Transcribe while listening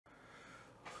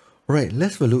Right,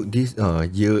 let's have a look these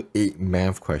year 8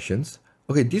 math questions.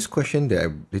 Okay, this question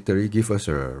that literally give us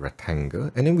a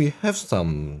rectangle, and then we have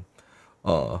some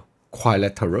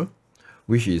quadrilateral,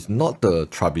 which is not the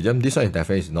trapezium. This one is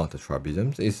definitely is not the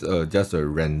trapezium. It's just a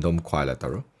random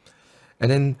quadrilateral.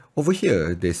 And then over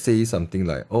here, they say something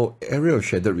like, oh, area of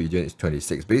shaded region is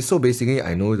 26. So basically,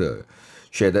 I know the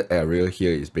shaded area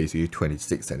here is basically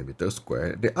 26 centimeters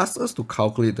square. They asked us to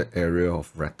calculate the area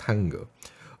of rectangle.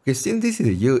 Okay, since this is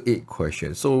a year 8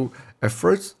 question, so at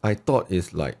first I thought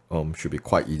it's like should be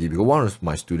quite easy because one of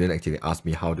my students actually asked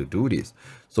me how to do this.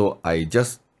 So I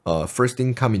just first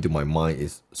thing come into my mind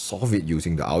is solve it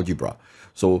using the algebra.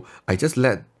 So I just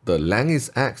let the length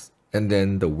is x and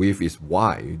then the width is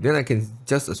y. Then I can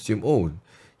just assume, oh,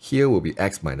 here will be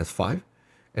x minus 5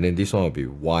 and then this one will be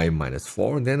y minus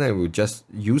 4, and then I will just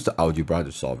use the algebra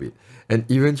to solve it, and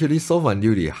eventually solve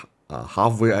until the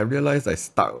halfway. I realized I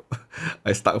stuck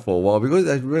I stuck for a while because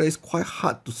I realized it's quite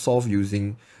hard to solve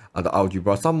using the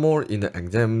algebra. Some more in the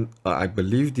exam, I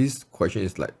believe this question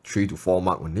is like 3 to 4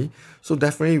 mark only, so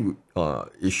definitely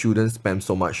it shouldn't spend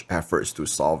so much efforts to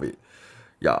solve it.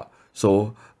 Yeah,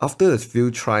 so after a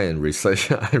few try and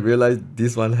research, I realized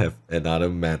this one have another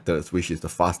methods which is the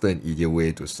faster and easier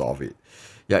way to solve it.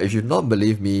 Yeah, if you not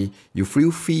believe me, you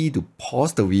feel free to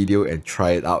pause the video and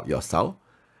try it out yourself.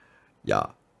 Yeah,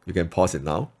 you can pause it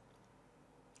now.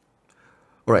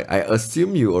 Alright, I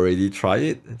assume you already tried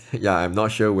it. Yeah, I'm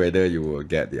not sure whether you will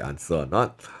get the answer or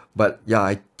not. But yeah,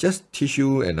 I just teach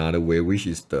you another way, which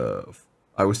is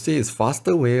I would say, is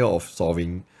faster way of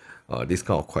solving this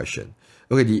kind of question.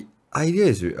 Okay, the idea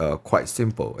is quite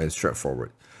simple and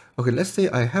straightforward. Okay, let's say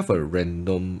I have a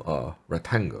random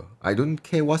rectangle. I don't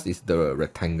care what is the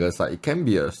rectangle side. It can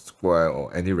be a square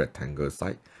or any rectangle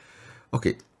side.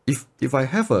 Okay, if I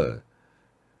have a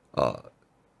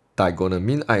diagonal,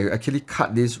 mean I actually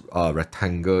cut this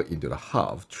rectangle into the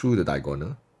half through the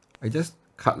diagonal. I just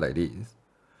cut like this.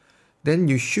 Then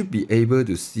you should be able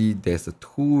to see there's a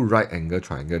two right angle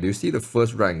triangle. Do you see the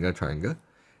first right angle triangle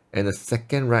and the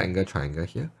second right angle triangle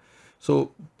here?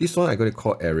 So this one I'm going to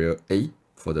call area A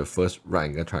for the first right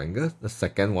angle triangle. The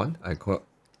second one I call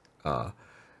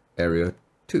area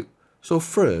 2. So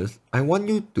first, I want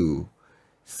you to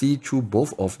see through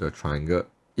both of the triangle.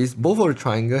 Is both of the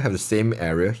triangle have the same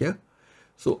area here?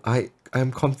 So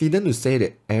I'm confident to say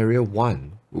that area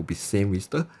 1 will be same with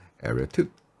the area 2.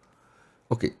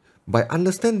 Okay, by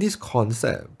understand this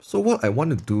concept, so what I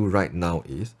want to do right now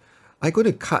is I'm going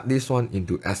to cut this one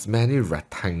into as many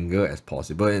rectangle as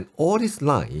possible, and all this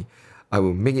line I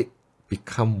will make it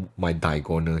become my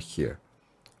diagonal here.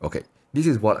 Okay, this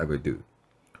is what I will do.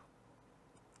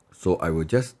 So I will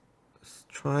just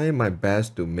try my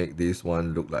best to make this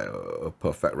one look like a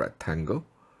perfect rectangle.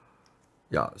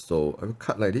 Yeah, so I will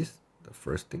cut like this, the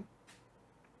first thing.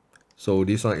 So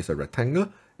this one is a rectangle,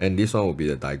 and this one will be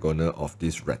the diagonal of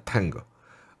this rectangle.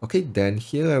 Okay, then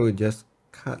here I will just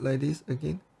cut like this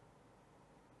again.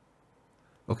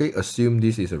 Okay, assume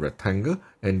this is a rectangle,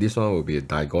 and this one will be a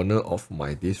diagonal of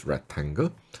this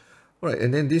rectangle. Alright,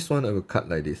 and then this one I will cut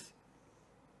like this.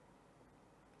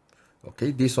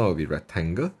 Okay, this one will be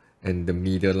rectangle, and the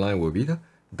middle line will be the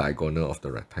diagonal of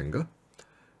the rectangle.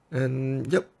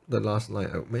 And yep, the last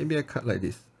line, maybe I cut like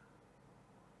this.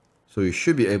 So you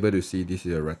should be able to see this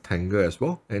is a rectangle as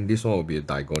well, and this one will be a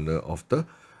diagonal of the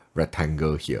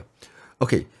rectangle here.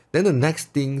 Okay, then the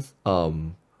next thing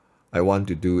I want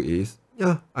to do is,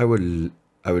 yeah, I will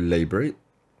label it.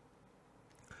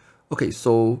 Okay,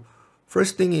 so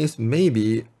first thing is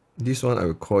maybe this one I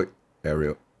will call it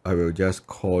area. I will just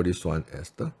call this one as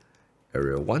the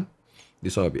area 1.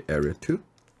 This one will be area 2.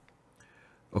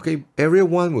 Okay, area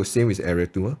 1 will same with area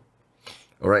 2. Huh?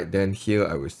 Alright, then here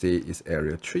I will say is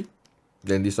area 3.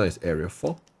 Then this one is area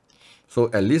 4. So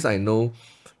at least I know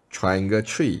triangle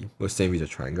 3 will same with the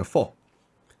triangle 4.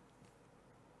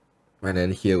 And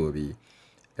then here will be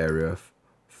area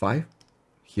 5.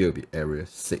 Here will be area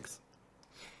 6.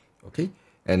 Okay,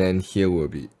 and then here will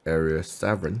be area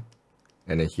 7.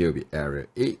 And then here will be area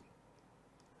 8.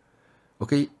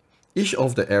 Okay, each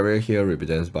of the area here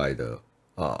represents by the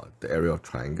area of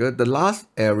triangle. The last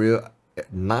area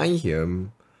 9 here,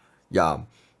 yeah,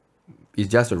 is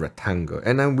just a rectangle,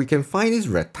 and then we can find this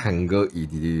rectangle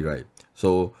easily, right?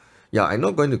 So yeah, I'm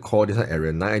not going to call this one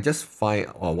area 9. I just find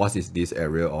what is this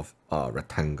area of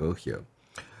rectangle here.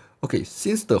 Okay,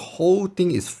 since the whole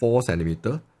thing is 4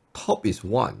 centimeter, top is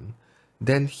 1,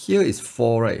 then here is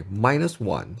 4, right? Minus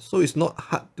 1. So it's not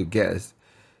hard to guess.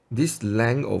 This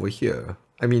length over here,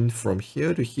 I mean from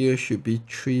here to here should be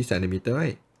 3 centimeter,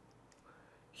 right?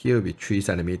 Here will be 3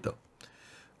 centimeter.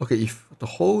 Okay, if the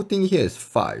whole thing here is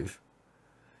 5,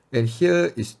 and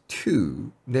here is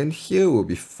 2, then here will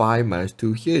be 5 minus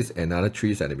 2, here is another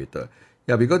 3 centimeter.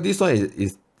 Yeah, because this one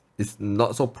is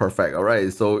not so perfect,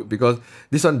 alright? So because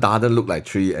this one doesn't look like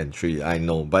 3 and 3, I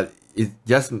know, but it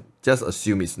just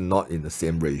assume it's not in the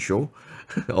same ratio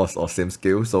or same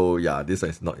scale. So yeah, this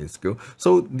one is not in scale.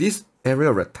 So this area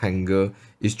of rectangle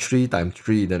is 3 times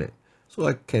 3, isn't it? So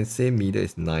I can say meter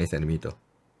is 9 centimeter.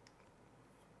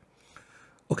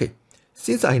 Okay,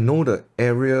 since I know the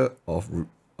area of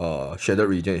shaded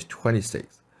region is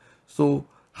 26, so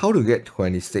how to get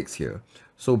 26 here?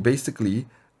 So basically,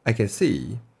 I can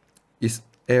say is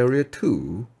area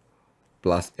 2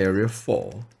 plus area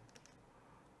 4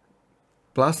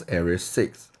 plus area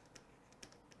 6,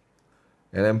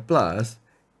 and then plus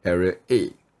area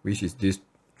 8, which is this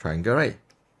triangle, right?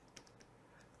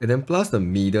 And then plus the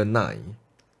meter 9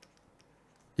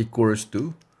 equals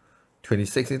to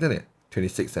 26, isn't it?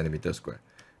 26 centimeters square.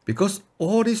 Because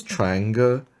all these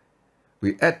triangle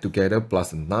we add together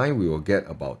plus 9, we will get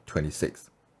about 26.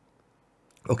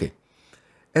 Okay.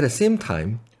 At the same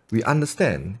time, we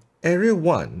understand area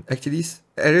 1 actually,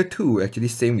 area 2 actually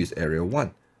same with area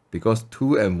 1, because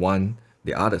 2 and 1,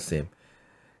 they are the same.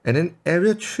 And then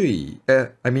area 3,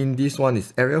 this one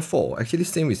is area 4, actually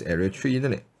same with area 3,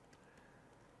 isn't it?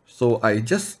 So I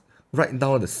just write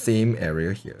down the same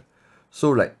area here. So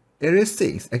like area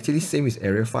 6 actually same with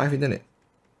area 5, isn't it?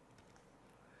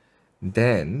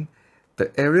 Then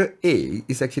the area A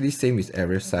is actually same with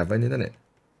area 7, isn't it?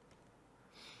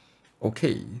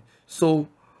 Okay, so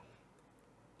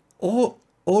all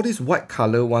this white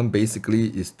color one basically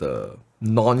is the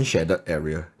non-shaded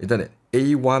area, isn't it?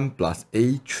 A1 plus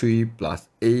A3 plus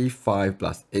A5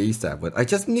 plus A7. I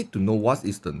just need to know what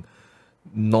is the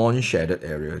non-shaded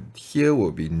area. Here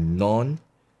will be non-shaded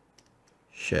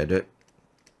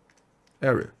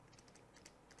area.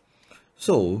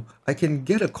 So I can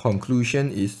get a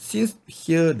conclusion is, since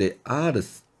here they are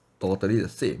totally the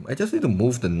same, I just need to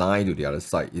move the 9 to the other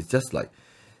side. It's just like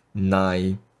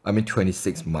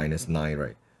 26 minus 9,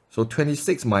 right? So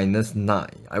 26 minus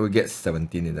 9, I will get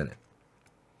 17, isn't it?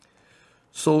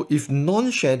 So if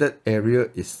non-shaded area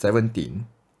is 17,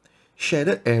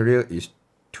 shaded area is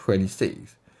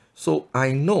 26. So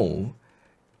I know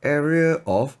area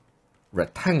of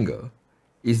rectangle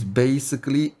is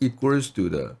basically equals to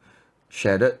the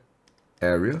shaded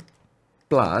area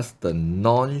plus the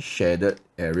non-shaded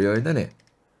area, isn't it?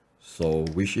 So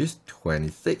which is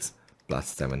 26 plus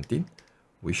 17,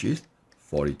 which is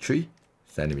 43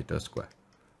 centimeters square.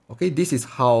 Okay, this is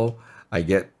how I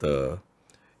get the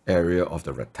area of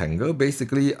the rectangle.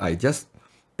 Basically, I just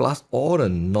plus all the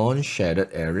non-shaded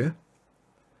area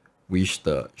with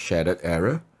the shaded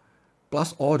area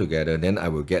plus all together, then I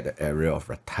will get the area of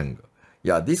rectangle.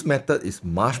 Yeah, this method is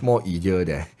much more easier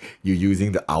than you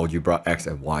using the algebra X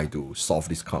and Y to solve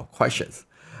this kind of questions.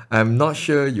 I'm not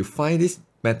sure you find this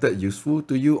method useful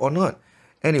to you or not.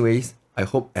 Anyways, I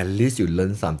hope at least you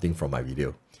learned something from my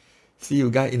video. See you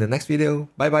guys in the next video.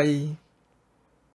 Bye bye.